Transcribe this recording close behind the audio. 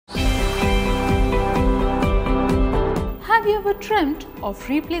you ever dreamt of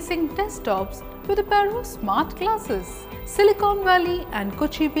replacing desktops with a pair of smart glasses? Silicon Valley and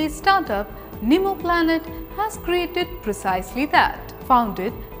Kochi-based startup Nimo Planet has created precisely that.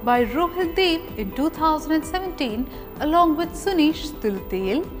 Founded by Rohildev in 2017 along with Suneesh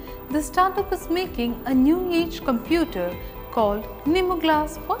Thuluthiyil, the startup is making a new age computer called Nimo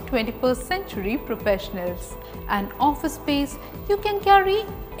Glass for 21st century professionals, an office space you can carry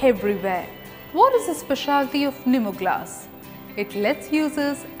everywhere. What is the specialty of Nimo Glass? It lets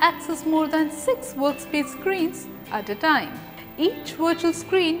users access more than 6 workspace screens at a time. Each virtual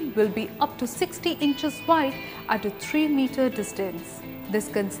screen will be up to 60 inches wide at a 3-meter distance. This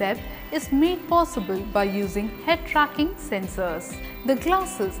concept is made possible by using head tracking sensors. The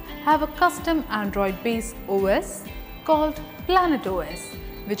glasses have a custom Android-based OS called Planet OS,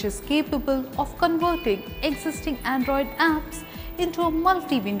 which is capable of converting existing Android apps into a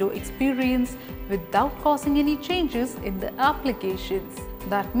multi-window experience without causing any changes in the applications.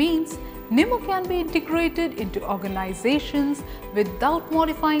 That means Nimo can be integrated into organizations without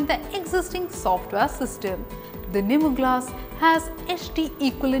modifying the existing software system. The Nimo Glass has HD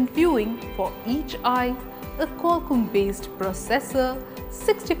equivalent viewing for each eye, a Qualcomm-based processor,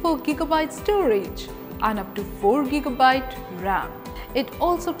 64GB storage, and up to 4GB RAM. It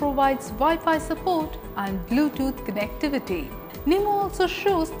also provides Wi-Fi support and Bluetooth connectivity. Nimo also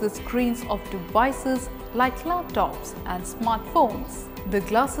shows the screens of devices like laptops and smartphones. The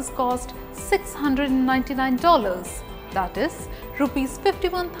glasses cost $699, that is Rs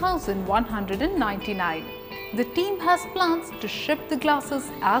 51,199. The team has plans to ship the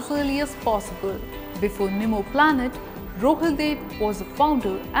glasses as early as possible. Before Nimo Planet, Rohildev was the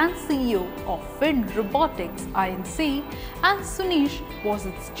founder and CEO of Fin Robotics Inc. and Suneesh was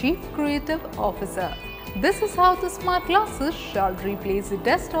its Chief Creative Officer. This is how the smart glasses shall replace the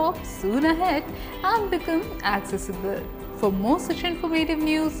desktop soon ahead and become accessible. For more such informative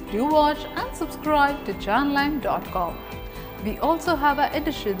news, do watch and subscribe to janlime.com. We also have our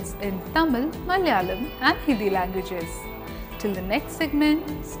editions in Tamil, Malayalam and Hindi languages. Till the next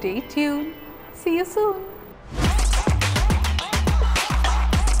segment, stay tuned. See you soon.